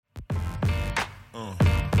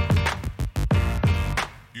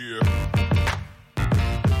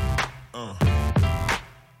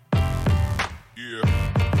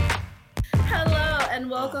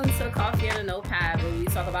Coffee and a Notepad, where we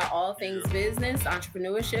talk about all things business,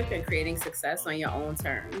 entrepreneurship, and creating success on your own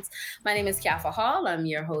terms. My name is Kiafa Hall. I'm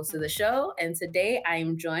your host of the show, and today I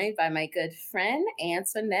am joined by my good friend,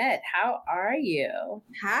 Antoinette. How are you?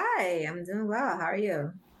 Hi, I'm doing well. How are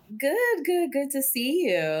you? Good to see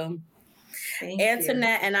you. Thank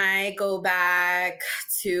Antoinette and I go back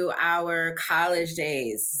to our college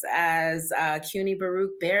days as CUNY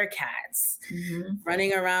Baruch Bearcats,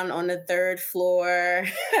 running around on the third floor.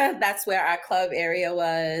 That's where our club area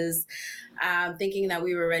was, thinking that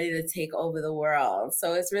we were ready to take over the world.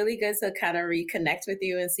 So it's really good to kind of reconnect with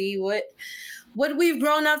you and see what we've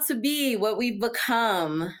grown up to be, what we've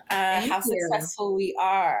become, how successful we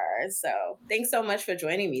are. So thanks so much for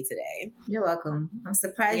joining me today. You're welcome. I'm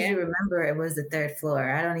surprised you remember it was the third floor.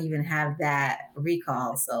 I don't even have that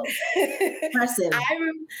recall. So impressive.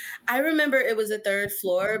 I remember it was the third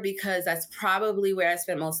floor because that's probably where I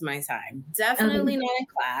spent most of my time. Definitely not in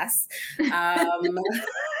class.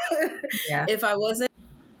 If I wasn't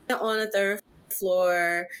on the third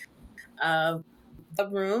floor of the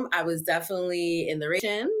room, I was definitely in the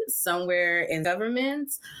region, somewhere in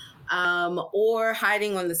government, or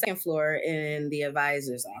hiding on the second floor in the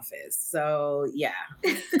advisor's office. So yeah,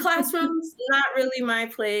 classrooms, not really my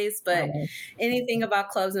place, but anything about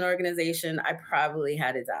clubs and organization, I probably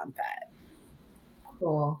had it down pat.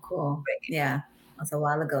 Cool. Yeah, that's a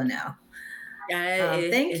while ago now.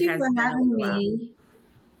 Thank you for having me.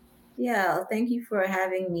 Yeah, thank you for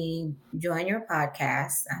having me join your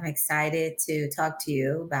podcast. I'm excited to talk to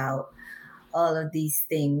you about all of these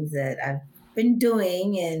things that I've been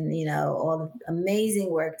doing and, all the amazing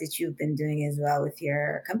work that you've been doing as well with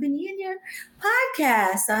your company and your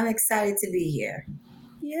podcast. So I'm excited to be here.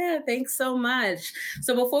 Yeah, thanks so much.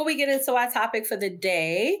 So before we get into our topic for the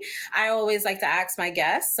day, I always like to ask my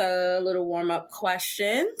guests a little warm-up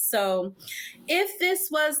question. So if this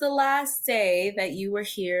was the last day that you were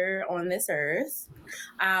here on this earth,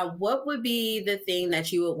 what would be the thing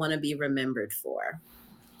that you would want to be remembered for?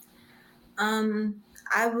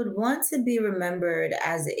 I would want to be remembered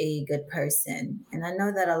as a good person. And I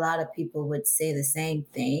know that a lot of people would say the same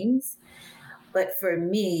things. But for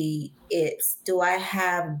me, it's, do I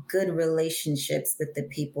have good relationships with the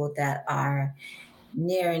people that are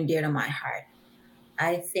near and dear to my heart?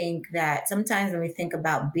 I think that sometimes when we think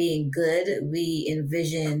about being good, we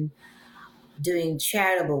envision doing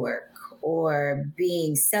charitable work or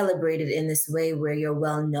being celebrated in this way where you're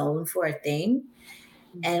well known for a thing.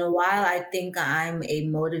 And while I think I'm a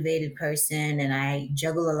motivated person and I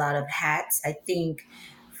juggle a lot of hats, I think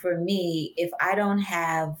for me, if I don't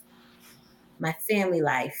have my family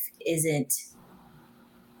life isn't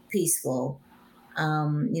peaceful.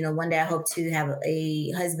 One day I hope to have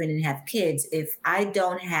a husband and have kids. If I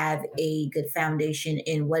don't have a good foundation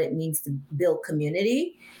in what it means to build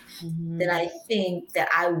community, then I think that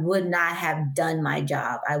I would not have done my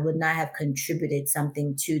job. I would not have contributed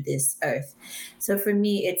something to this earth. So for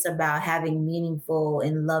me, it's about having meaningful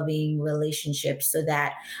and loving relationships so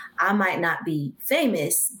that I might not be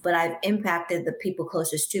famous, but I've impacted the people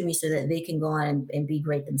closest to me so that they can go on and be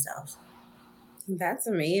great themselves. That's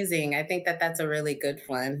amazing. I think that that's a really good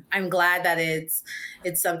one. I'm glad that it's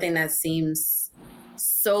something that seems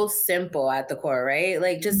so simple at the core, right?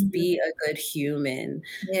 Like just be a good human.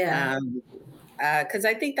 Yeah. Because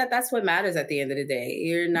I think that that's what matters at the end of the day.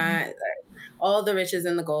 You're not, all the riches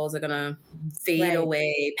and the goals are going to fade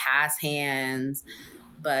away, pass hands.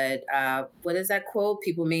 But what is that quote?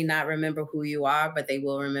 People may not remember who you are, but they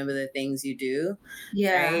will remember the things you do.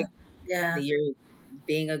 Yeah. Right? Yeah. You're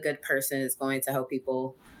being a good person is going to help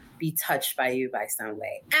people be touched by you by some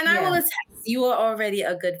way. And I will attest, you are already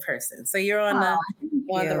a good person. So you're on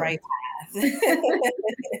the right path.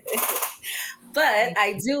 But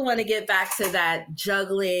I do want to get back to that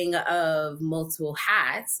juggling of multiple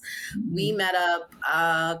hats. We met up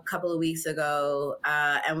a couple of weeks ago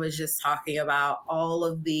and was just talking about all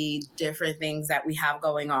of the different things that we have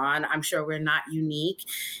going on. I'm sure we're not unique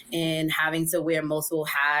in having to wear multiple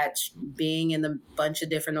hats, being in a bunch of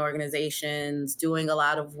different organizations, doing a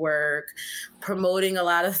lot of work, promoting a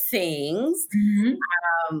lot of things.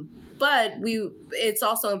 But it's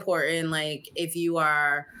also important, like if you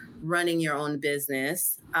are running your own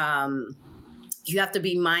business, you have to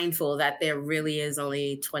be mindful that there really is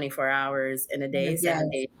only 24 hours in a day,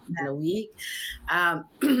 7 days in a week. And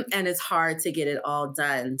it's hard to get it all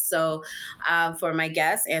done. So for my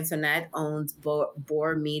guest, Antoinette owns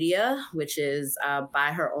BHOR Media, which is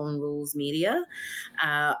by her own rules media.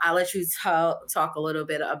 I'll let you talk a little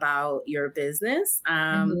bit about your business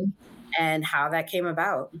and how that came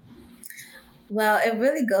about. Well, it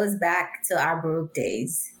really goes back to our Baruch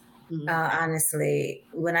days. Honestly,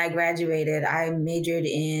 when I graduated, I majored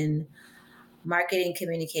in marketing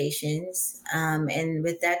communications. And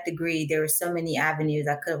with that degree, there were so many avenues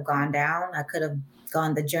I could have gone down. I could have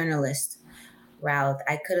gone the journalist route.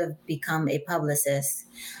 I could have become a publicist,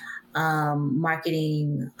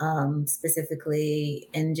 marketing specifically,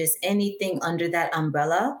 and just anything under that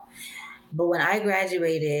umbrella. But when I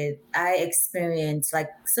graduated, I experienced, like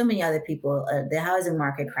so many other people, the housing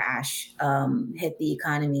market crash hit the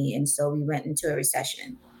economy. And so we went into a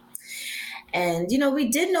recession. And, we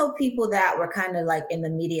did know people that were kind of like in the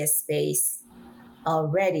media space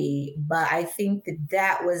already. But I think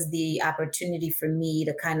that was the opportunity for me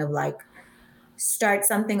to kind of like start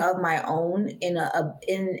something of my own in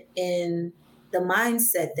the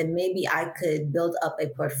mindset that maybe I could build up a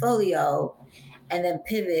portfolio and then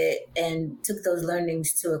pivot and took those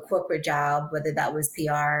learnings to a corporate job, whether that was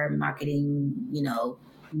PR, marketing,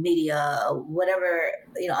 media, whatever,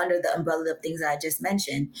 under the umbrella of things that I just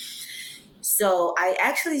mentioned. So I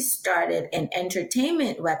actually started an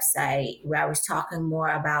entertainment website where I was talking more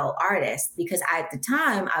about artists because at the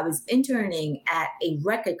time I was interning at a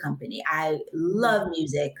record company. I love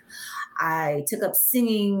music. I took up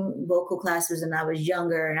singing vocal classes when I was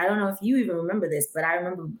younger. And I don't know if you even remember this, but I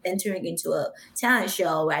remember entering into a talent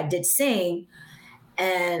show where I did sing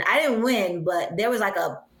and I didn't win, but there was like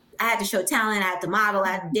I had to show talent, I had to model,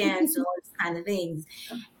 I had to dance, all these kind of things.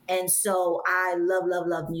 And so I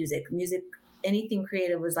love music. Music, anything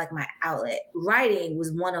creative was like my outlet. Writing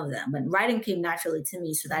was one of them, but writing came naturally to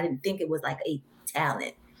me. So I didn't think it was like a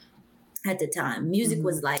talent at the time. Music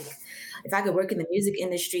was like, if I could work in the music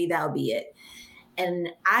industry, that would be it. And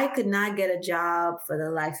I could not get a job for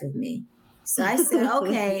the life of me. So I said,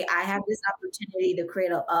 okay, I have this opportunity to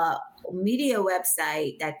create a media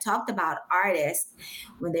website that talked about artists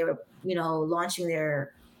when they were, launching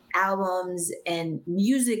their albums, and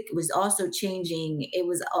music was also changing. It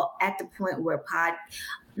was at the point where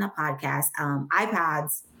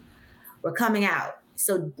iPods were coming out.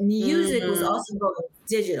 So music was also going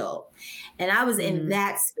digital. And I was in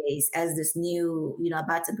that space as this new,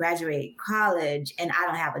 about to graduate college, and I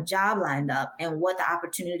don't have a job lined up and what the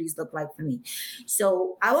opportunities look like for me.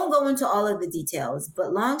 So I won't go into all of the details,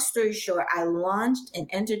 but long story short, I launched an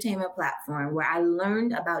entertainment platform where I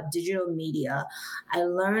learned about digital media. I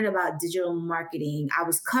learned about digital marketing. I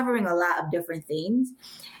was covering a lot of different things.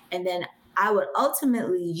 And then I would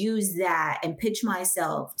ultimately use that and pitch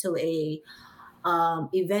myself to a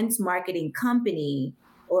events marketing company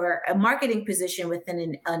or a marketing position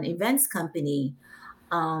within an events company,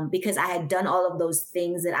 because I had done all of those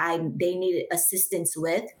things that they needed assistance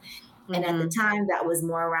with. And at the time, that was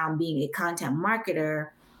more around being a content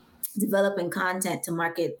marketer, developing content to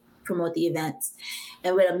promote the events.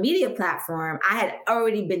 And with a media platform, I had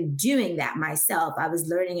already been doing that myself. I was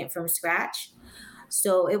learning it from scratch.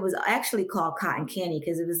 So it was actually called Cotton Candy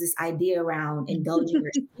because it was this idea around indulging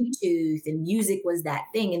your sweet tooth, and music was that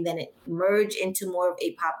thing. And then it merged into more of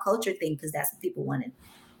a pop culture thing because that's what people wanted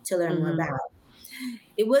to learn more about.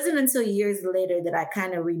 It wasn't until years later that I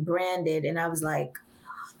kind of rebranded, and I was like,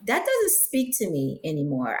 that doesn't speak to me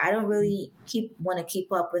anymore. I don't really want to keep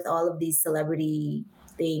up with all of these celebrity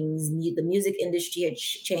things. The music industry had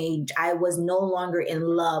changed. I was no longer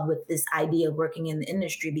in love with this idea of working in the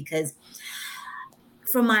industry because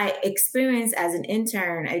from my experience as an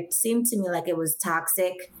intern, it seemed to me like it was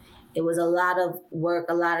toxic. It was a lot of work,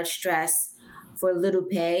 a lot of stress for little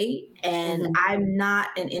pay. And I'm not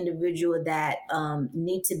an individual that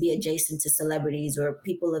need to be adjacent to celebrities or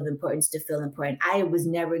people of importance to feel important. I was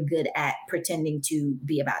never good at pretending to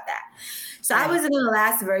be about that. So I wasn't going to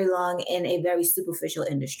last very long in a very superficial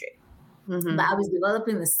industry. But I was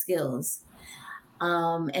developing the skills.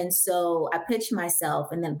 And so I pitched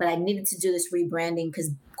myself, but I needed to do this rebranding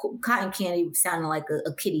because cotton candy sounded like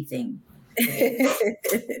a kiddie thing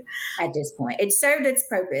at this point. It served its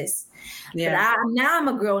purpose. Yeah. But now I'm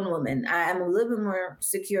a grown woman. I'm a little bit more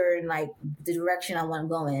secure in like the direction I want to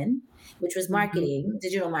go in, which was marketing,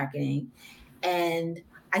 digital marketing. And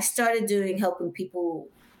I started helping people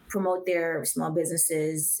promote their small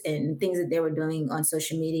businesses and things that they were doing on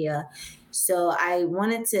social media. So I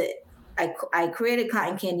created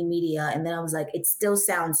Cotton Candy Media, and then I was like, it still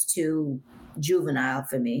sounds too juvenile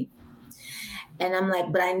for me. And I'm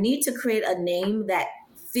like, but I need to create a name that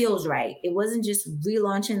feels right. It wasn't just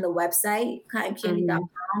relaunching the website,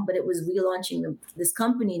 cottoncandy.com, but it was relaunching this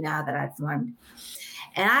company now that I'd formed.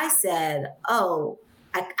 And I said,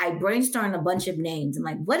 I brainstormed a bunch of names. I'm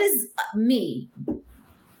like, what is me?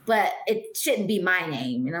 But it shouldn't be my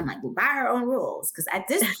name. And I'm like, well, by her own rules. Because at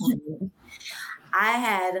this point, I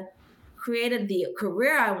had created the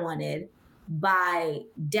career I wanted, by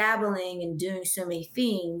dabbling and doing so many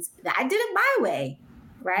things that I did it my way,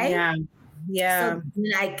 right? Yeah. Yeah. So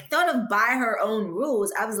when I thought of by her own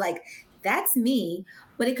rules, I was like, that's me.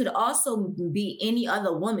 But it could also be any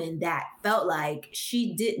other woman that felt like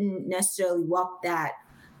she didn't necessarily walk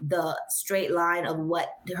the straight line of what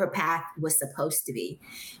her path was supposed to be.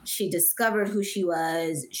 She discovered who she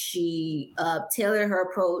was. She tailored her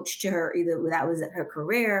approach to her, either that was her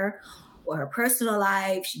career or her personal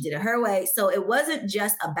life. She did it her way. So it wasn't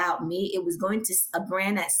just about me. It was going to a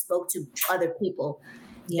brand that spoke to other people.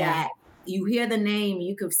 Yeah. That you hear the name,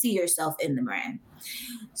 you can see yourself in the brand.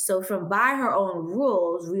 So from by her own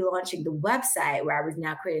rules, relaunching the website where I was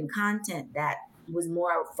now creating content that was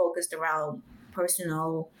more focused around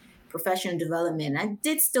personal, professional development. I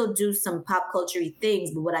did still do some pop culture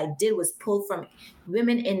things, but what I did was pull from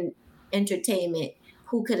women in entertainment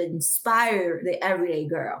who could inspire the everyday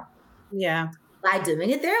girl. Yeah. By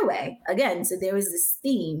doing it their way. Again, so there was this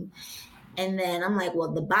theme. And then I'm like,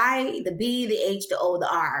 well, the B, the H, the O, the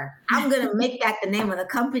R. I'm going to make that the name of the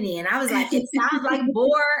company. And I was like, it sounds like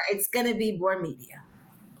BHOR. It's going to be BHOR Media.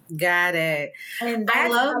 Got it. And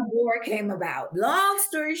that's how BHOR came about. Long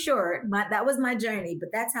story short, that was my journey, but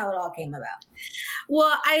that's how it all came about.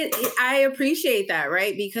 Well, I appreciate that,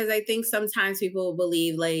 right? Because I think sometimes people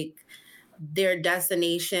believe like their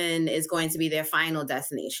destination is going to be their final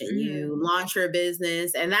destination. Mm-hmm. You launch your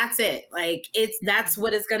business and that's it. Like that's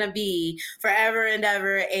what it's going to be forever and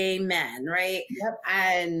ever. Amen. Right. Yep.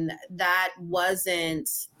 And that wasn't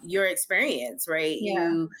your experience, right? Yeah.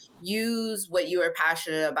 You used what you were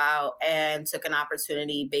passionate about and took an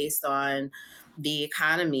opportunity based on the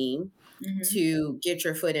economy to get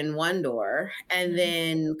your foot in one door and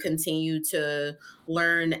then continue to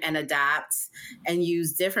learn and adapt and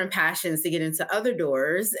use different passions to get into other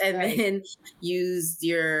doors and then use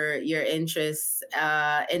your interests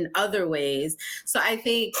in other ways. So I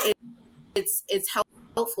think it's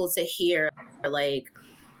helpful to hear like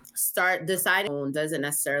start deciding doesn't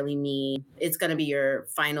necessarily mean it's going to be your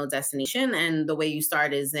final destination, and the way you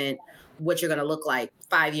start isn't what you're going to look like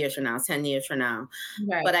 5 years from now, 10 years from now.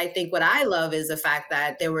 Right. But I think what I love is the fact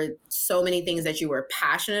that there were so many things that you were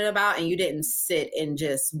passionate about and you didn't sit in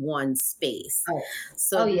just one space.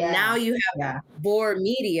 So now you have BHOR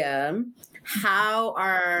Media. How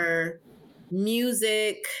are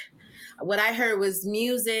music, what I heard was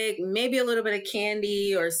music, maybe a little bit of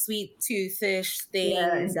candy or sweet toothish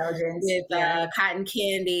things with cotton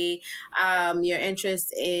candy. Your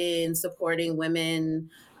interest in supporting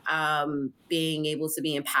women being able to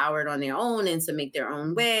be empowered on their own and to make their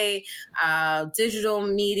own way, digital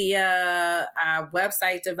media,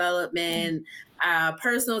 website development,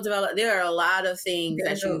 personal development. There are a lot of things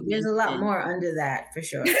there's a lot more under that for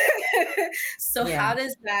sure. So how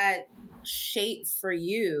does that shape for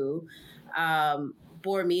you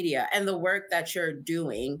BHOR Media and the work that you're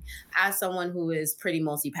doing as someone who is pretty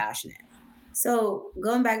multi-passionate? So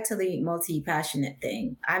going back to the multi-passionate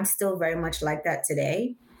thing, I'm still very much like that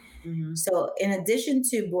today. Mm-hmm. So in addition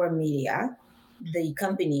to BHOR Media, the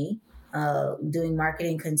company doing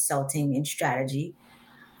marketing, consulting, and strategy,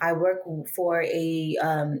 I work for a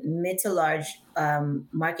mid to large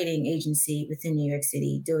marketing agency within New York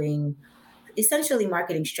City doing essentially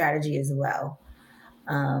marketing strategy as well.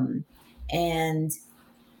 And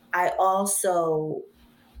I also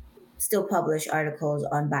still publish articles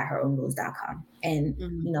on byherownrules.com and,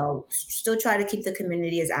 you know, still try to keep the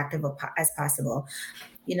community as active as possible.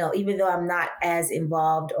 You know, even though I'm not as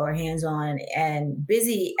involved or hands-on and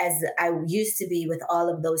busy as I used to be with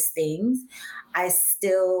all of those things, I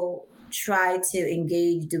still try to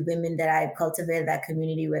engage the women that I've cultivated that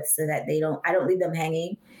community with so that I don't leave them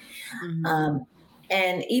hanging.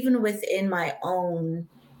 And even within my own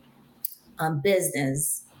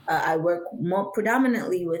business, I work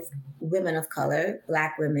predominantly with women of color,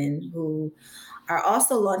 Black women who are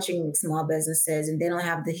also launching small businesses and they don't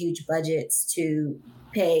have the huge budgets to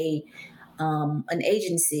pay an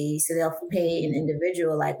agency. So they'll pay an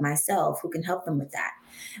individual like myself who can help them with that.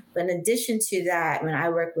 But in addition to that, when I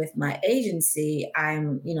work with my agency,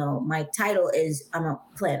 my title is I'm a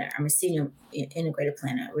planner. I'm a senior integrated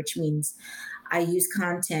planner, which means I use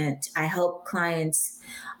content. I help clients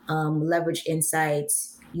leverage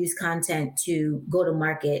insights, use content to go to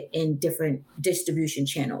market in different distribution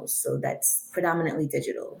channels. So that's predominantly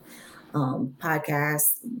digital,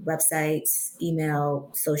 podcasts, websites, email,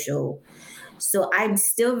 social. So I'm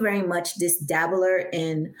still very much this dabbler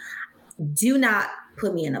in do not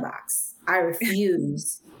put me in a box. I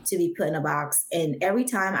refuse to be put in a box. And every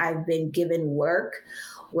time I've been given work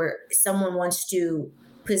where someone wants to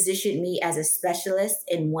position me as a specialist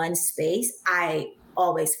in one space, I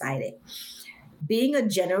always fight it. Being a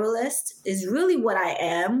generalist is really what I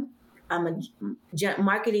am. I'm a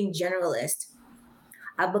marketing generalist.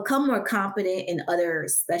 I've become more competent in other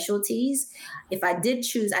specialties. If I did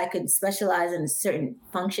choose, I could specialize in certain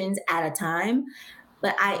functions at a time,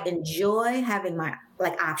 but I enjoy having my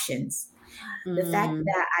options. The fact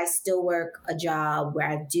that I still work a job where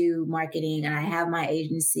I do marketing and I have my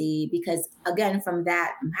agency, because again, from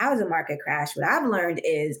that housing market crash, what I've learned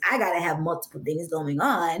is I got to have multiple things going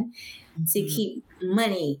on to keep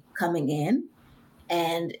money coming in.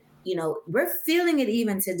 And, we're feeling it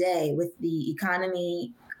even today with the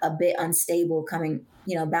economy a bit unstable coming,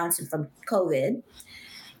 bouncing from COVID.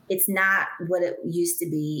 It's not what it used to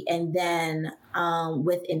be. And then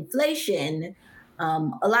with inflation,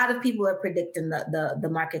 a lot of people are predicting the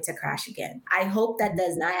market to crash again. I hope that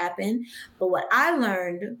does not happen. But what I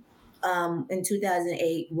learned in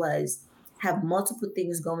 2008 was have multiple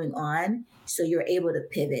things going on so you're able to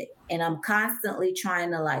pivot. And I'm constantly trying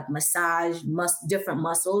to massage different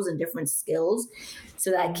muscles and different skills so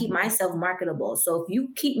that I keep myself marketable. So if you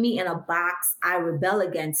keep me in a box, I rebel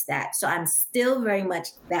against that. So I'm still very much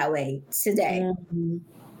that way today.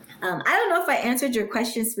 I don't know if I answered your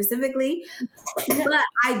question specifically, but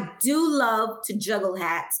I do love to juggle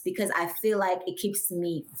hats because I feel like it keeps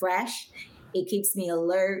me fresh. It keeps me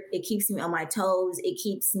alert. It keeps me on my toes. It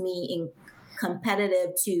keeps me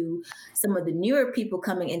competitive to some of the newer people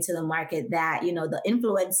coming into the market that, the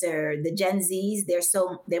influencer, the Gen Zs,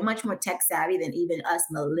 they're much more tech savvy than even us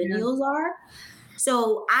millennials are.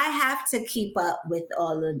 So I have to keep up with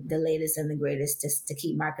all the latest and the greatest just to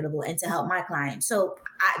keep marketable and to help my clients. So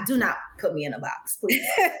do not put me in a box, please.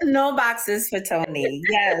 No boxes for Toni.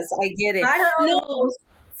 Yes, I get it. No,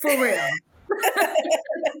 for real.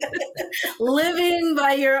 Living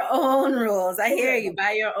by your own rules. I hear you,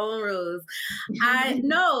 by your own rules.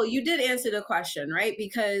 No, you did answer the question, right?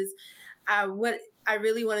 Because what I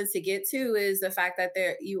really wanted to get to is the fact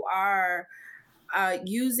that you are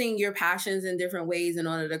using your passions in different ways in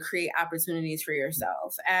order to create opportunities for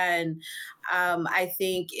yourself. And I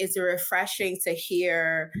think it's refreshing to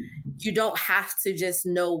hear you don't have to just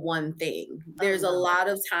know one thing. There's a lot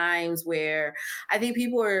of times where I think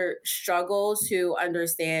people struggle to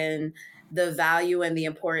understand the value and the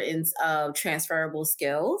importance of transferable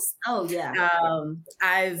skills. Oh, yeah.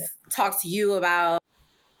 I've talked to you about,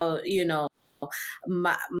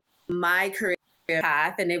 my career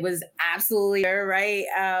path, and it was absolutely right.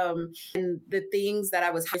 And the things that I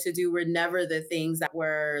was hired to do were never the things that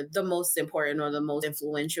were the most important or the most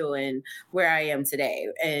influential in where I am today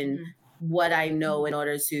and what I know in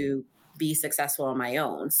order to be successful on my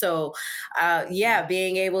own. So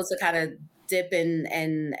being able to kind of dip in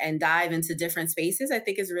and dive into different spaces, I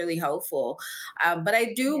think is really helpful. But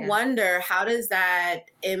I do wonder, how does that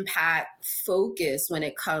impact focus when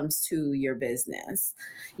it comes to your business?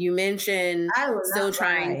 You mentioned still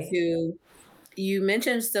trying to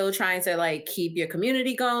keep your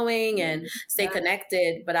community going and stay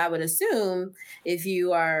connected. But I would assume if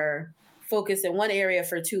you are focused in one area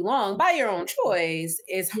for too long by your own choice,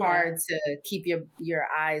 it's hard to keep your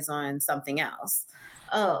eyes on something else.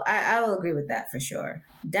 Oh, I will agree with that for sure.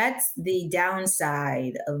 That's the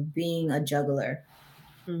downside of being a juggler.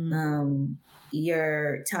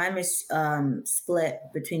 Your time is split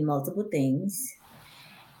between multiple things,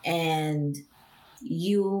 and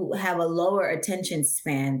you have a lower attention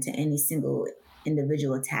span to any single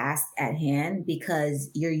individual task at hand because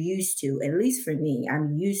you're used to, at least for me,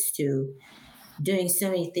 I'm used to doing so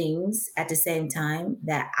many things at the same time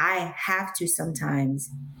that I have to sometimes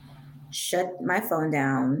shut my phone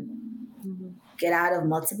down, get out of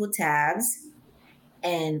multiple tabs,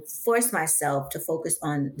 and force myself to focus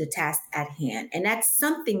on the task at hand. And that's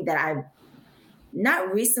something that I've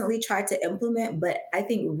not recently tried to implement, but I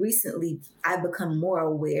think recently I've become more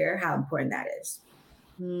aware how important that is.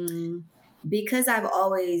 Because I've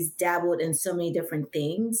always dabbled in so many different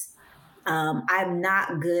things, I'm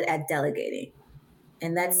not good at delegating.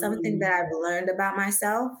 And that's something that I've learned about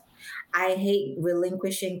myself. I hate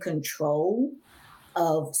relinquishing control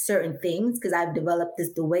of certain things because I've developed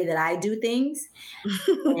the way that I do things.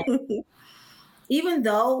 Even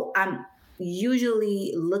though I'm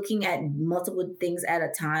usually looking at multiple things at a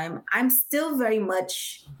time, I'm still very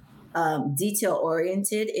much detail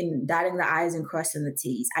oriented in dotting the I's and crossing the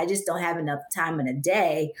T's. I just don't have enough time in a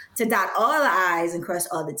day to dot all the I's and cross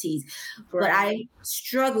all the T's. Right. But I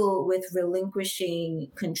struggle with relinquishing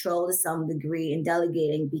control to some degree and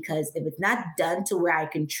delegating because if it's not done to where I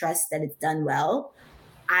can trust that it's done well,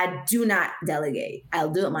 I do not delegate. I'll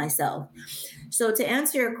do it myself. So to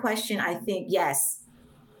answer your question, I think, yes,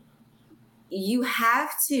 you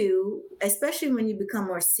have to, especially when you become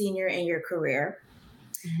more senior in your career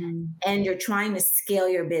and you're trying to scale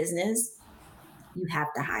your business, you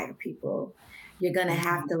have to hire people. You're going to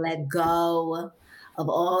have to let go of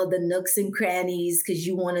all the nooks and crannies because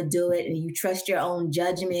you want to do it and you trust your own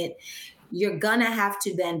judgment. You're going to have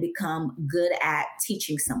to then become good at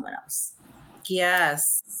teaching someone else.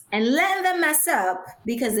 Yes. And let them mess up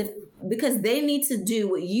because they need to do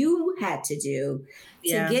what you had to do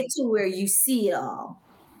to get to where you see it all.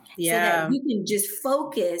 So that you can just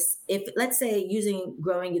focus. If, let's say,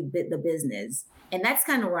 growing the business, and that's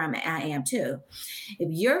kind of where I am too. If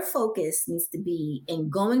your focus needs to be in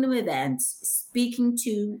going to events, speaking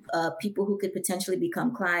to people who could potentially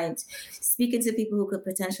become clients, speaking to people who could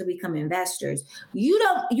potentially become investors, you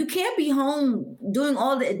can't be home doing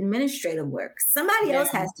all the administrative work. Somebody else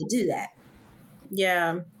has to do that.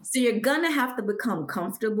 Yeah. So you're gonna have to become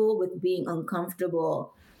comfortable with being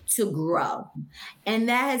uncomfortable to grow. And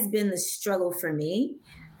that has been the struggle for me,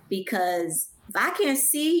 because if I can't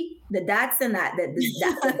see the dots and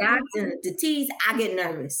the dots and the T's, I get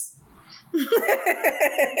nervous.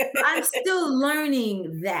 I'm still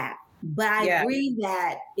learning that. But I agree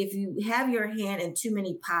that if you have your hand in too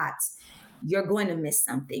many pots, you're going to miss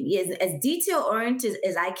something. As detail-oriented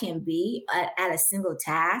as I can be at a single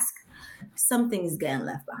task, something's getting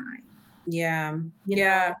left behind. Yeah. You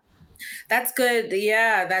know? That's good.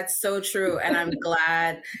 Yeah, that's so true. And I'm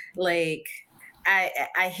glad, like,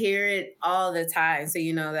 I hear it all the time. So,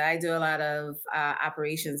 you know, that I do a lot of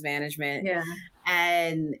operations management. Yeah.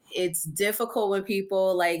 And it's difficult when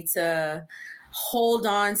people like to hold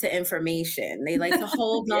on to information. They like to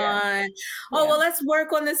hold on. Oh, well, let's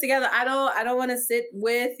work on this together. I don't want to sit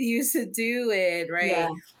with you to do it, right?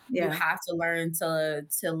 You have to learn to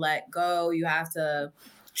let go. You have to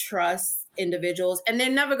trust individuals, and they're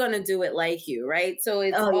never going to do it like you, right? So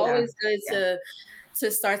it's always good to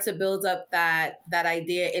start to build up that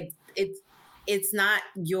idea. It's not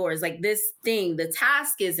yours. Like, this thing, the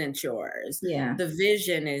task isn't yours. Yeah. The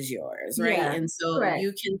vision is yours, right? Yeah. And so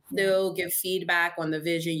you can still give feedback on the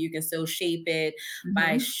vision. You can still shape it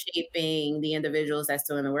by shaping the individuals that's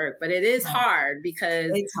doing the work. But it is hard,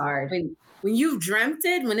 because it's hard. When you've dreamt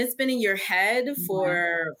it, when it's been in your head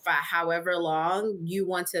for however long, you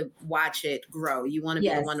want to watch it grow. You want to be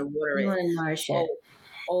the one to water it. You want to nourish it.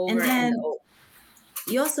 Over and over.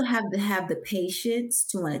 You also have to have the patience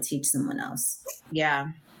to want to teach someone else. Yeah.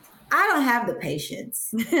 I don't have the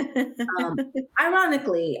patience.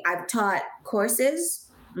 Ironically, I've taught courses.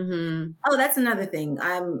 Oh, that's another thing.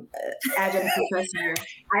 I'm adjunct professor.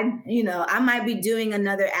 I might be doing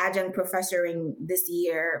another adjunct professoring this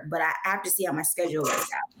year, but I have to see how my schedule works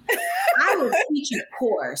out. I will teach a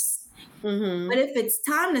course, but if it's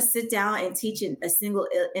time to sit down and teach a single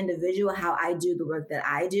individual how I do the work that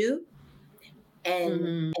I do,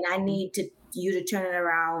 and I need you to turn it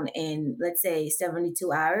around in, let's say,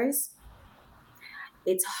 72 hours,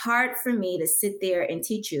 it's hard for me to sit there and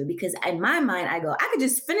teach you, because in my mind, I go, I could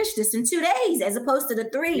just finish this in 2 days as opposed to the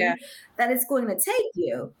 3 that it's going to take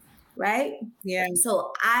you, right? Yeah.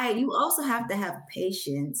 So you also have to have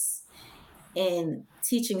patience in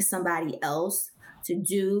teaching somebody else to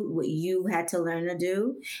do what you had to learn to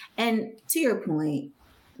do. And to your point,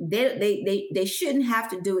 they shouldn't have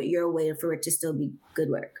to do it your way for it to still be good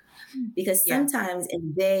work. Because sometimes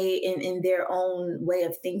in their own way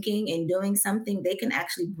of thinking and doing something, they can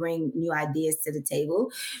actually bring new ideas to the table.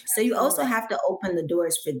 So you also have to open the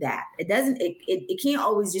doors for that. It can't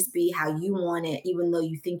always just be how you want it, even though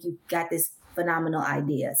you think you've got this phenomenal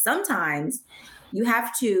idea. Sometimes you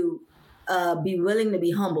have to be willing to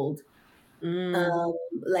be humbled. And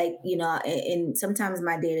sometimes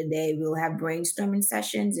my day-to-day, we'll have brainstorming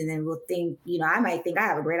sessions, and then we'll think, I might think I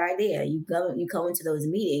have a great idea. You go into those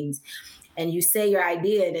meetings and you say your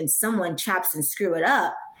idea, and then someone chops and screw it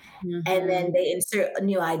up. And then they insert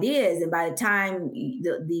new ideas. And by the time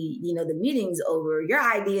the meeting's over, your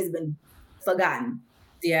idea has been forgotten.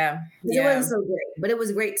 Yeah. It wasn't so great, but it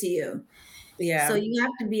was great to you. Yeah. So you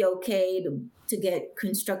have to be okay to get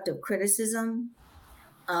constructive criticism,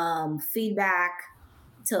 feedback,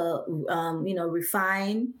 to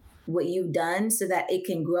refine what you've done so that it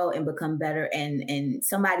can grow and become better, and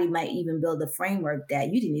somebody might even build a framework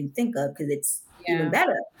that you didn't even think of, because it's even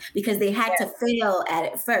better, because they had to fail at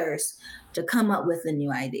it first to come up with a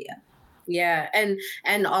new idea. Yeah.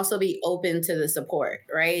 And also be open to the support,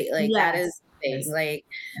 right? Like that is the thing. Like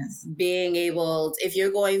being able, if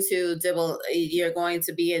you're going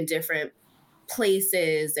to be in different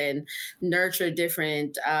places and nurture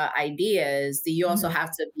different ideas, you also Mhm.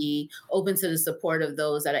 have to be open to the support of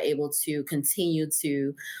those that are able to continue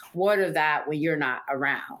to water that when you're not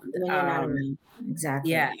around. When you're not around.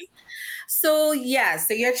 Yeah. Exactly. So yeah,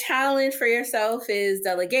 so your challenge for yourself is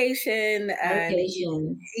delegation and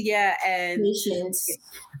Medication, yeah, and patience.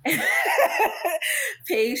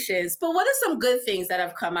 patience. But what are some good things that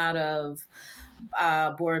have come out of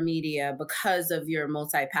BHOR Media because of your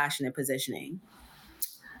multi-passionate positioning?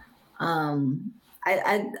 Um,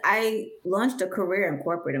 I launched a career in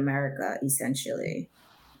corporate America, essentially.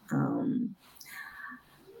 Um,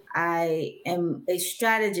 I am a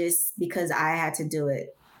strategist because I had to do it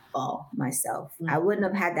all myself. I wouldn't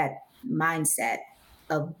have had that mindset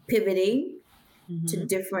of pivoting to Mm-hmm.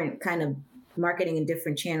 different kind of marketing and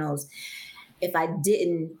different channels if I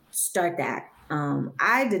didn't start that.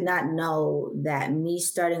 I did not know that me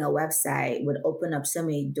starting a website would open up so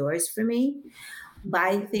many doors for me. But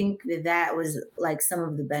I think that that was like some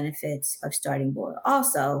of the benefits of starting board.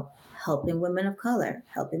 Also, helping women of color,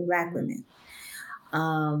 helping Black women.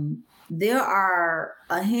 There are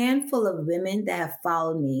a handful of women that have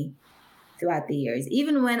followed me throughout the years,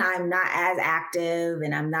 even when I'm not as active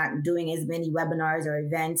and I'm not doing as many webinars or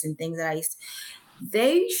events and things that I used to,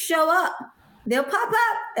 they show up. They'll pop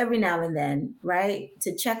up every now and then, right?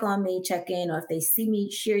 To check on me, check in, or if they see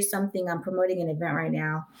me share something, I'm promoting an event right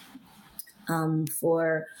now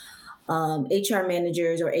for HR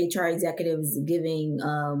managers or HR executives giving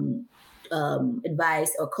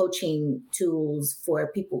advice or coaching tools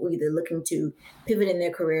for people either looking to pivot in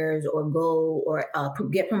their careers or go or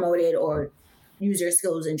get promoted or use their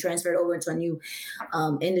skills and transfer it over into a new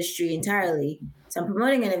industry entirely. So I'm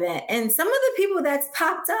promoting an event, and some of the people that's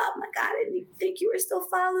popped up, my God, I didn't even think you were still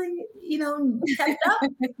following, kept up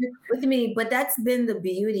with me. But that's been the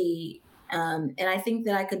beauty, and I think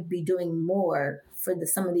that I could be doing more for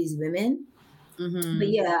some of these women. But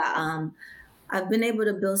Mm-hmm. yeah, I've been able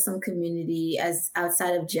to build some community as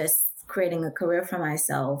outside of just creating a career for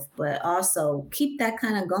myself, but also keep that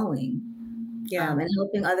kind of going Yeah. and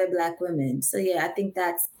helping other Black women. So yeah, I think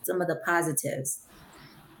that's some of the positives.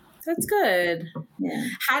 That's good. Yeah.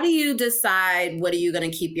 How do you decide what are you going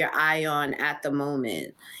to keep your eye on at the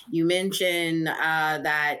moment? You mentioned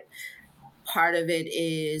that part of it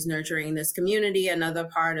is nurturing this community. Another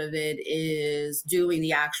part of it is doing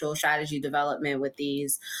the actual strategy development with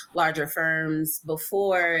these larger firms.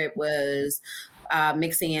 Before it was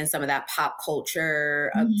mixing in some of that pop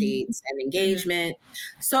culture Mhm. updates and Mhm. engagement.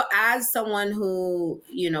 So as someone who,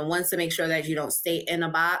 wants to make sure that you don't stay in a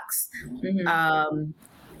box, Mhm. um,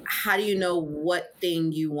 how do you know what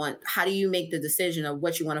thing you want? How do you make the decision of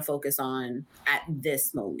what you want to focus on at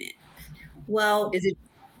this moment? Well,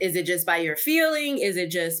 Is it just by your feeling? Is it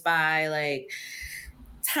just by like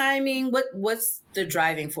timing? What's the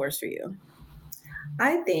driving force for you?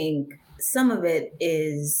 I think some of it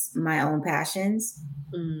is my own passions.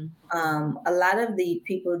 Mm-hmm. A lot of the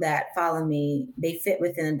people that follow me, they fit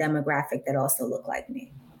within a demographic that also look like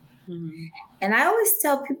me. Mm-hmm. And I always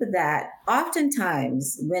tell people that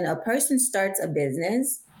oftentimes when a person starts a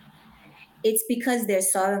business, it's because they're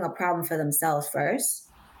solving a problem for themselves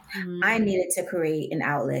first. Mm-hmm. I needed to create an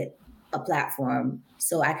outlet, a platform,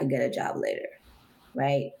 so I could get a job later,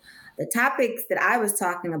 right? The topics that I was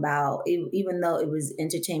talking about, even though it was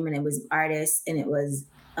entertainment, it was artists, and it was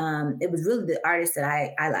really the artists that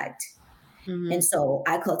I liked. And Mm-hmm. so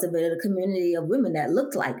I cultivated a community of women that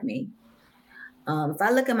looked like me. If I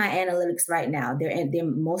look at my analytics right now, they're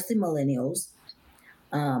mostly millennials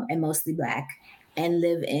and mostly Black, and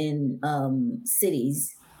live in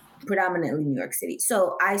cities, predominantly New York City.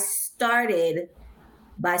 So I started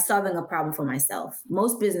by solving a problem for myself.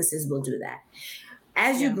 Most businesses will do that.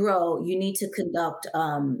 As you Yeah. grow, you need to conduct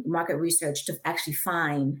market research to actually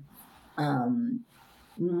find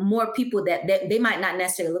more people that they might not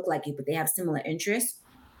necessarily look like you, but they have similar interests.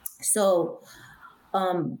 So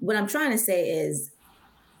what I'm trying to say is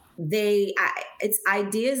it's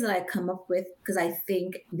ideas that I come up with because I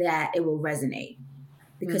think that it will resonate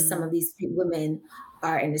because some Mm-hmm. of these women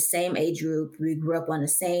are in the same age group. We grew up on the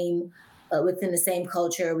same, within the same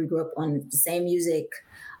culture. We grew up on the same music.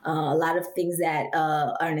 A lot of things that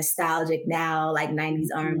are nostalgic now, like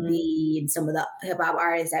 90s R&B and Mm-hmm. B and some of the hip hop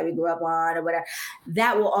artists that we grew up on or whatever,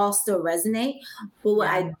 that will all still resonate. But what Yeah.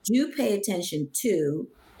 I do pay attention to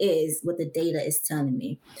is what the data is telling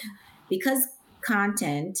me. Because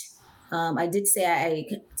content, I did say I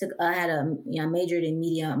had majored in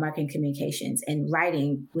media marketing communications, and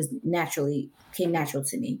writing came natural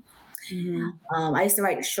to me. Mm-hmm. I used to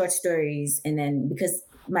write short stories, and then because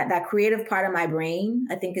that creative part of my brain,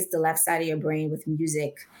 I think it's the left side of your brain with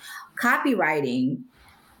music, Copywriting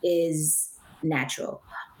is natural.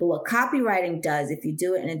 But what copywriting does, if you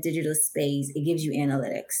do it in a digital space, it gives you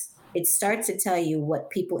analytics. It starts to tell you what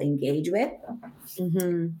people engage with,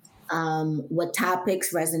 what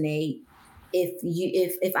topics resonate.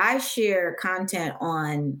 If I share content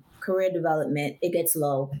on career development, it gets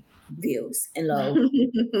low views and low.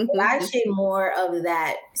 If I share more of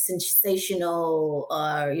that sensational,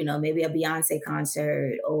 or maybe a Beyonce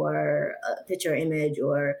concert or a picture image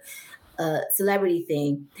or a celebrity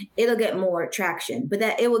thing, it'll get more traction. But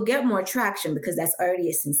that it will get more traction because that's already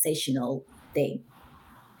a sensational thing.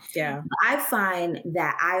 Yeah. I find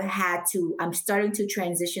that I'm starting to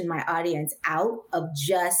transition my audience out of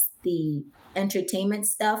just the entertainment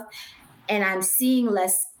stuff. And I'm seeing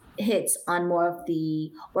less hits on more of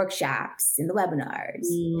the workshops and the webinars.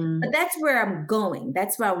 But that's where I'm going.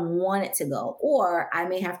 That's where I want it to go. Or I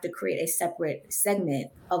may have to create a separate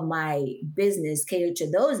segment of my business catered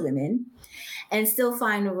to those women and still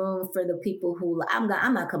find a room for the people who I'm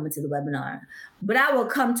not coming to the webinar, but I will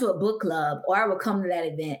come to a book club or I will come to that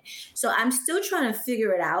event. So I'm still trying to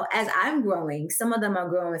figure it out as I'm growing. Some of them are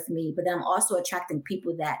growing with me, but I'm also attracting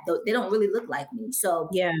people that they don't really look like me. So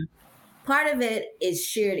yeah, part of it is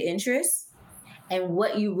shared interests and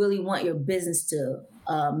what you really want your business's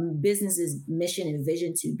mission and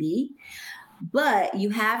vision to be. But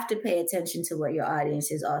you have to pay attention to what your audience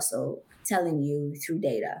is also telling you through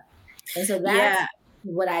data. And so that's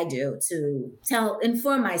what I do to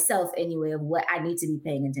inform myself anyway of what I need to be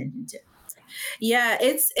paying attention to. Yeah,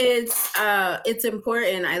 it's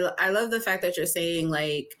important. I love the fact that you're saying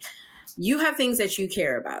like you have things that you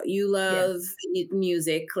care about. You love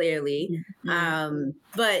music, clearly.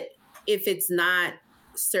 But if it's not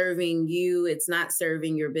serving you, it's not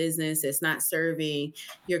serving your business, it's not serving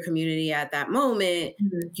your community at that moment,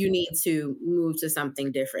 you need to move to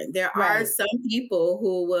something different. There are some people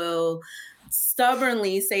who will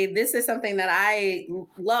stubbornly say, this is something that I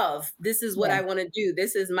love. This is what I want to do.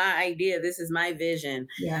 This is my idea. This is my vision.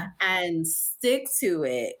 And stick to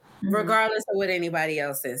it, regardless of what anybody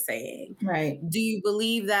else is saying. Right. Do you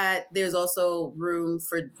believe that there's also room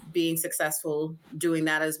for being successful doing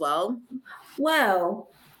that as well? Well,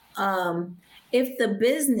 if the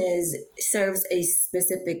business serves a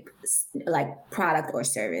specific like product or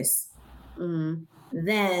service,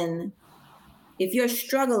 then if you're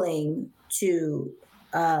struggling to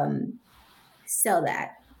sell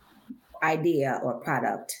that idea or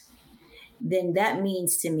product, then that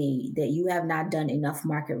means to me that you have not done enough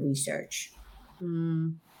market research.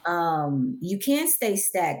 You can't stay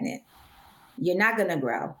stagnant. You're not going to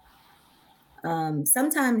grow.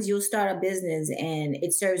 Sometimes you'll start a business and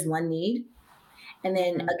it serves one need. And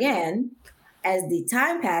then again, as the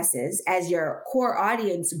time passes, as your core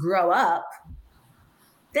audience grow up,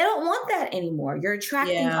 they don't want that anymore. You're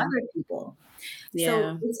attracting other people.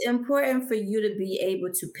 So it's important for you to be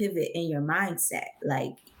able to pivot in your mindset.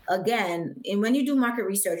 Like, again, and when you do market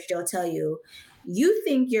research, they'll tell you, you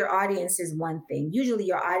think your audience is one thing. Usually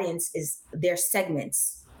your audience is their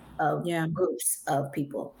segments of groups of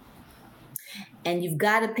people. And you've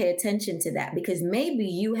got to pay attention to that because maybe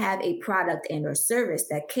you have a product and or service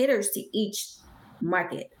that caters to each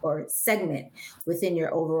market or segment within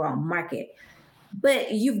your overall market.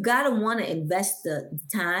 But you've got to want to invest the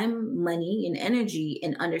time, money, and energy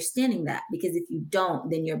in understanding that, because if you don't,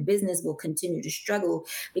 then your business will continue to struggle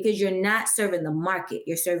because you're not serving the market,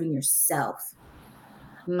 you're serving yourself.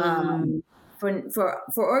 For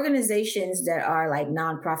organizations that are like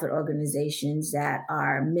nonprofit organizations that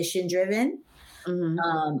are mission driven,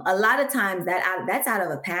 a lot of times that's out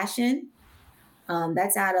of a passion.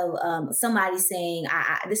 That's out of somebody saying,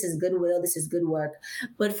 this is goodwill, this is good work.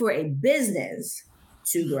 But for a business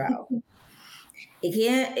to grow,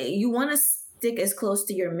 you want to stick as close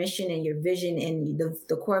to your mission and your vision and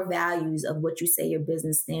the core values of what you say your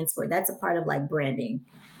business stands for. That's a part of like branding,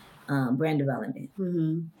 brand development.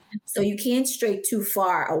 So you can't stray too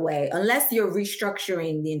far away unless you're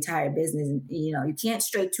restructuring the entire business. You can't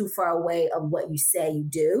stray too far away of what you say you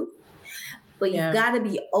do. But you've got to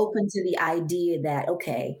be open to the idea that,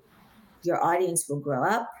 okay, your audience will grow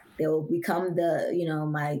up. They will become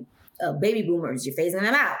my baby boomers. You're phasing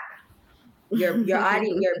them out. Your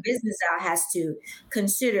audience, your business now has to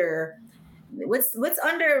consider what's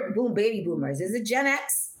under baby boomers. Is it Gen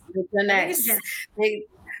X? Gen X.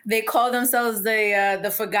 They call themselves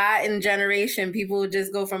the forgotten generation. People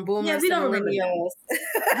just go from boomers to millennials.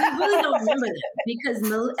 We really don't remember them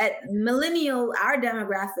because at millennial, our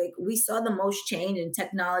demographic, we saw the most change in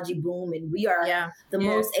technology boom, and we are the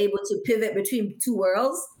most able to pivot between two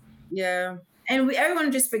worlds. Yeah, and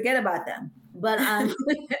everyone just forget about them. But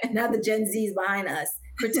now the Gen Z is behind us.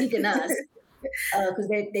 critiquing us because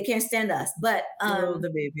they can't stand us. But Oh, the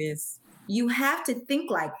babies. you have to think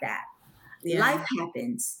like that. Yeah. Life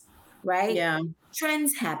happens, right? Yeah.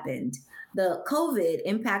 Trends happened. The COVID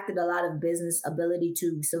impacted a lot of business ability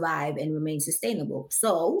to survive and remain sustainable.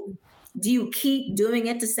 So, do you keep doing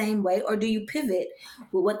it the same way or do you pivot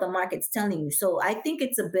with what the market's telling you? So, I think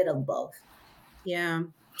it's a bit of both. Yeah.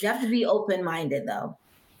 You have to be open-minded though.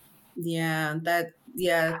 Yeah,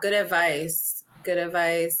 good advice. Good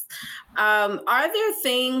advice. Are there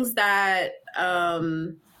things that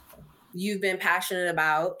you've been passionate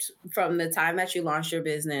about from the time that you launched your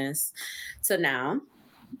business to now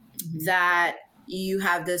that you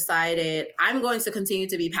have decided, I'm going to continue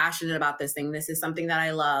to be passionate about this thing? This is something that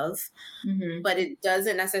I love, but it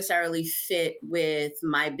doesn't necessarily fit with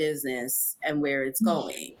my business and where it's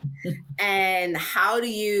going. And how do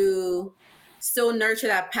you still nurture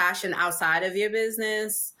that passion outside of your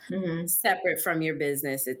business, separate from your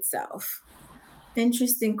business itself?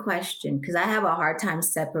 Interesting question, because I have a hard time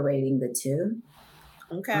separating the two.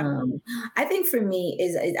 Okay. I think for me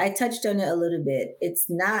is I touched on it a little bit. It's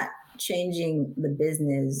not changing the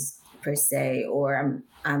business per se, or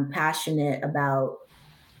I'm passionate about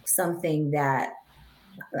something that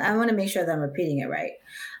I want to make sure that I'm repeating it right.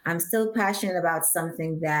 I'm still passionate about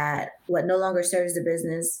something that no longer serves the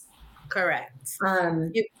business. Correct.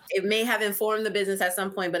 It may have informed the business at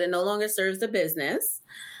some point, but it no longer serves the business.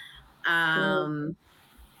 And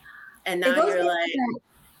now you're like,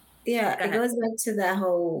 it goes back to that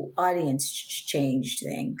whole audience change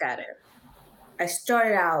thing. Got it. I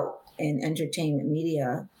started out in entertainment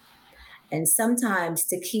media, and sometimes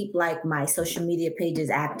to keep like my social media pages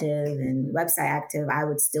active and website active, I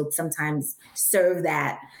would still sometimes serve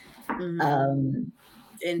that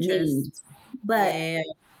need. But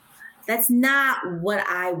that's not what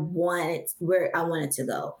I wanted, where I wanted to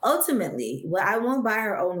go. Ultimately, what I want By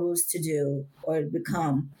Her Own Rules to do or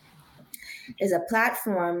become is a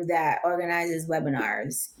platform that organizes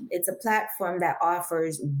webinars. It's a platform that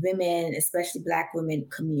offers women, especially Black women,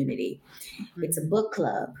 community. It's a book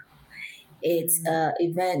club. It's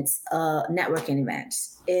events, networking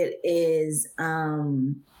events. It is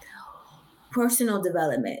personal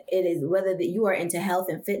development. It is whether that you are into health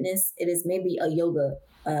and fitness. It is maybe a yoga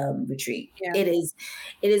retreat. Yeah. It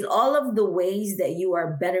is all of the ways that you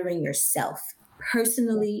are bettering yourself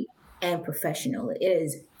personally and professionally. It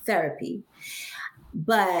is therapy.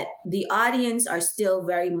 But the audience are still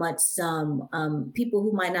very much some people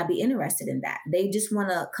who might not be interested in that. They just want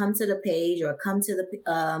to come to the page or come to the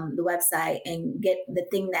website and get the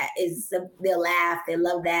thing that is, they'll laugh, they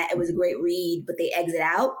love that, it was a great read, but they exit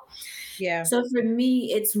out. Yeah. So for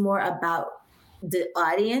me, it's more about the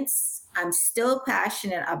audience. I'm still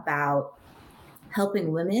passionate about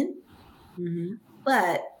helping women,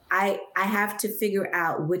 but I have to figure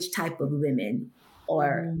out which type of women,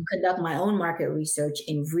 or conduct my own market research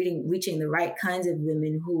in reaching the right kinds of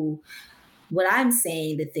women who, what I'm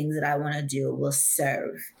saying, the things that I want to do will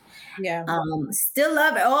serve. Yeah. Still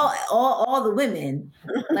love all the women,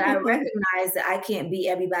 but I recognize that I can't be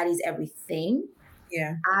everybody's everything.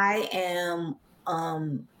 Yeah. I am,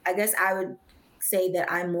 I guess I would say that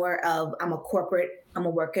I'm a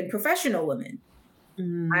working professional woman.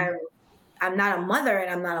 I'm not a mother and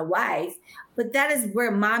I'm not a wife, but that is where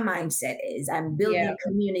my mindset is. I'm building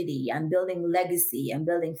community. I'm building legacy. I'm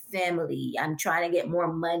building family. I'm trying to get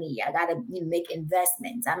more money. I got to make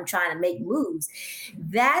investments. I'm trying to make moves.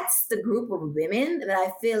 That's the group of women that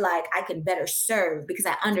I feel like I can better serve because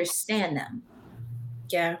I understand them.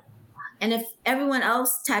 Yeah. And if everyone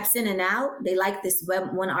else taps in and out, they like this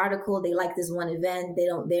one article, they like this one event,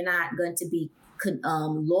 they're not going to be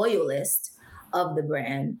loyalists of the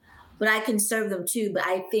brand. But I can serve them too. But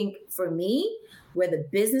I think for me, where the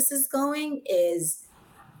business is going is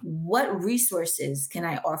what resources can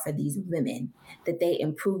I offer these women that they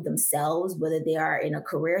improve themselves, whether they are in a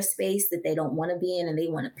career space that they don't want to be in and they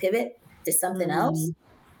want to pivot to something else.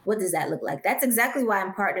 What does that look like? That's exactly why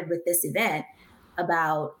I'm partnered with this event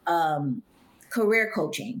about career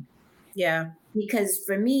coaching. Yeah. Because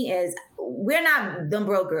for me we're not them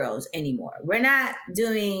broke girls anymore. We're not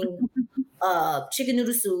doing chicken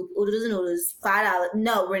noodle soup, noodles, $5.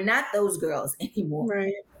 No, we're not those girls anymore.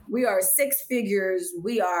 Right. We are 6 figures.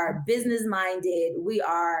 We are business minded. We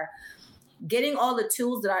are getting all the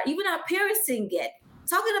tools that even our parents didn't get.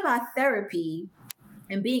 Talking about therapy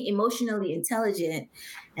and being emotionally intelligent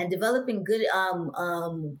and developing good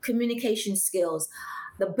communication skills.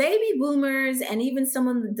 The baby boomers and even some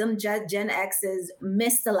of them Gen X's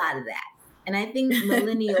missed a lot of that. And I think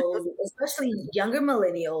millennials, especially younger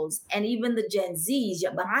millennials, and even the Gen Zs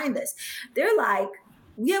behind us, they're like,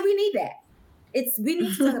 yeah, we need that. We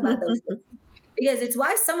need to talk about those things because it's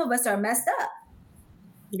why some of us are messed up.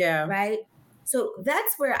 Yeah. Right. So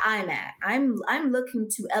that's where I'm at. I'm looking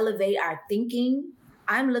to elevate our thinking.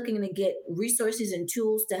 I'm looking to get resources and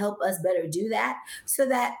tools to help us better do that so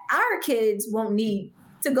that our kids won't need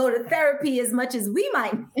to go to therapy as much as we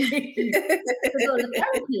might need to go to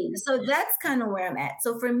therapy. So that's kind of where I'm at.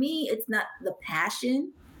 So for me, it's not the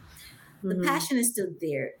passion. The passion is still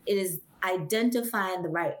there. It is identifying the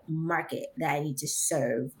right market that I need to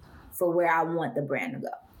serve for where I want the brand to go.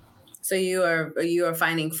 So you are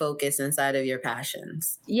finding focus inside of your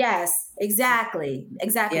passions. Yes, exactly.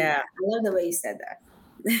 Yeah. I love the way you said that.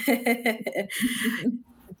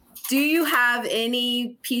 Do you have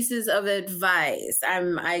any pieces of advice?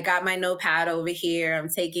 I got my notepad over here. I'm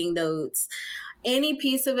taking notes. Any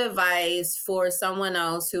piece of advice for someone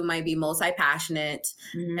else who might be multi-passionate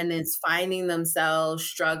and is finding themselves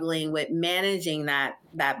struggling with managing that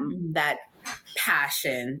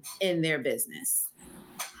passion in their business?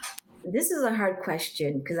 This is a hard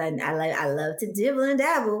question because I love to dibble and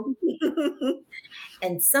dabble.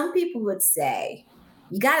 And some people would say,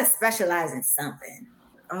 you got to specialize in something.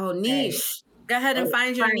 Oh, niche. Right? Go ahead and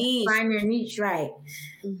find your niche. Find your niche, right.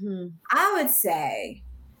 I would say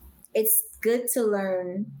it's good to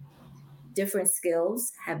learn different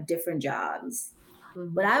skills, have different jobs.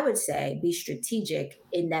 But I would say be strategic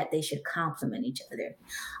in that they should complement each other.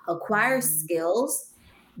 Acquire skills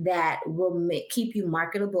that will keep you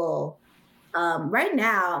marketable. Right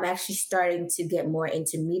now, I'm actually starting to get more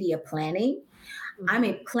into media planning. I'm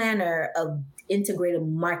a planner of integrated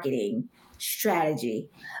marketing strategy,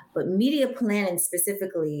 but media planning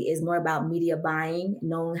specifically is more about media buying,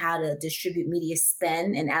 knowing how to distribute media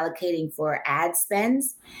spend and allocating for ad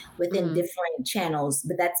spends within different channels,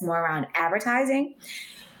 but that's more around advertising.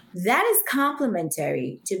 That is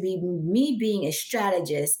complementary to me being a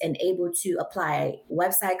strategist and able to apply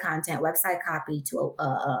website content, website copy to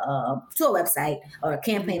a website or a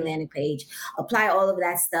campaign landing page, apply all of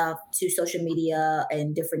that stuff to social media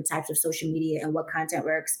and different types of social media and what content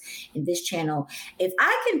works in this channel. If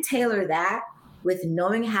I can tailor that with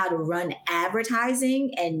knowing how to run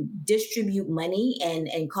advertising and distribute money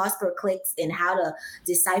and cost per clicks and how to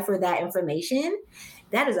decipher that information,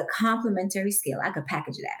 that is a complementary skill. I could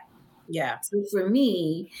package that. Yeah. So for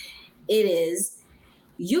me, it is,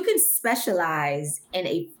 you can specialize in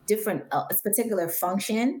a different, a particular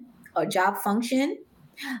function or job function,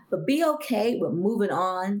 but be okay with moving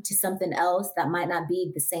on to something else that might not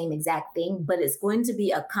be the same exact thing, but it's going to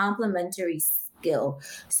be a complementary skill.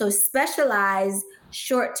 So specialize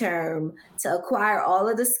short term to acquire all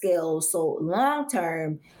of the skills. So long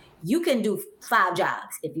term, you can do 5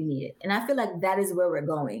 jobs if you need it. And I feel like that is where we're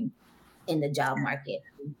going in the job market.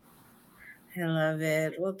 I love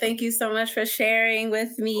it. Well, thank you so much for sharing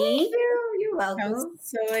with me. Thank you. You're welcome. I'm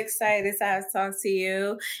so excited to have talk to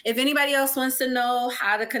you. If anybody else wants to know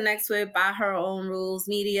how to connect with By Her Own Rules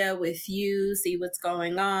Media with you, see what's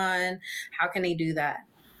going on, how can they do that?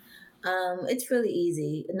 It's really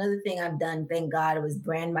easy. Another thing I've done, thank God, was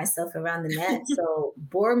brand myself around the net. So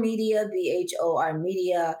BHOR Media, BHOR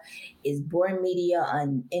Media, is BHOR Media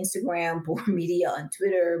on Instagram, BHOR Media on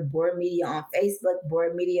Twitter, BHOR Media on Facebook,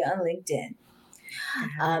 BHOR Media on LinkedIn.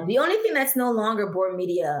 The only thing that's no longer BHOR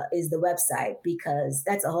Media is the website, because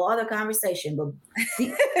that's a whole other conversation. But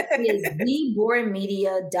it is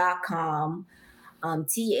thebhormedia.com,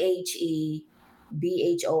 thebhor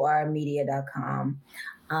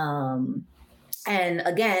and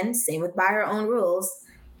again, same with By Her Own Rules.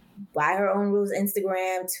 By Her Own Rules,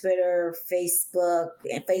 Instagram, Twitter, Facebook,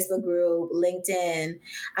 and Facebook group, LinkedIn.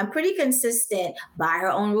 I'm pretty consistent. By Her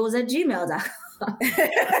Own Rules at gmail.com.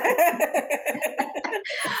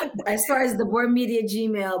 As far as the BHOR Media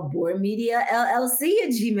Gmail, BHOR Media LLC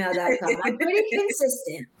at gmail.com. I'm pretty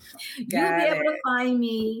consistent. You'll be able to find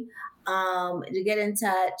me. To get in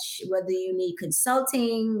touch, whether you need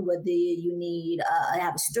consulting, whether you need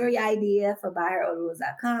have a story idea for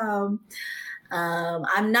ByHerOwnRules.com.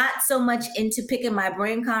 I'm not so much into picking my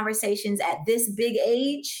brain conversations at this big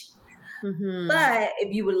age, but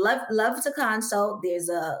if you would love to consult, there's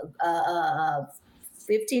a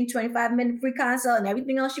 15, 25-minute free consult and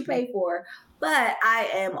everything else you pay for. But I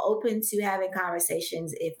am open to having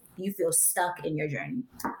conversations if you feel stuck in your journey.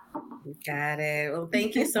 Got it. Well,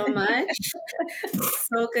 thank you so much.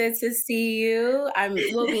 So good to see you.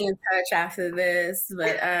 We'll be in touch after this,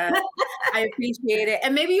 but I appreciate it.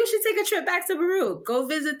 And maybe you should take a trip back to Baruch. Go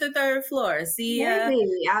visit the 3rd floor. See,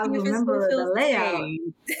 maybe I'll remember the layout.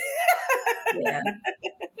 Yeah,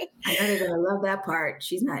 I know they're gonna love that part.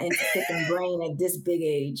 She's not into picking brain at this big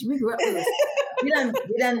age. We grew up with we done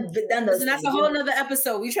those So that's things. a whole nother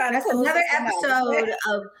episode. We trying to That's close another this one out. episode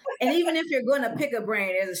of, and even if you're going to pick a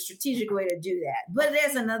brain, there's a strategic way to do that. But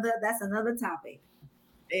that's another topic.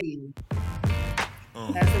 Hey.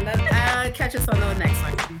 That's another. Catch us on the next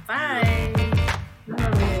one.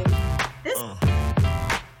 Bye.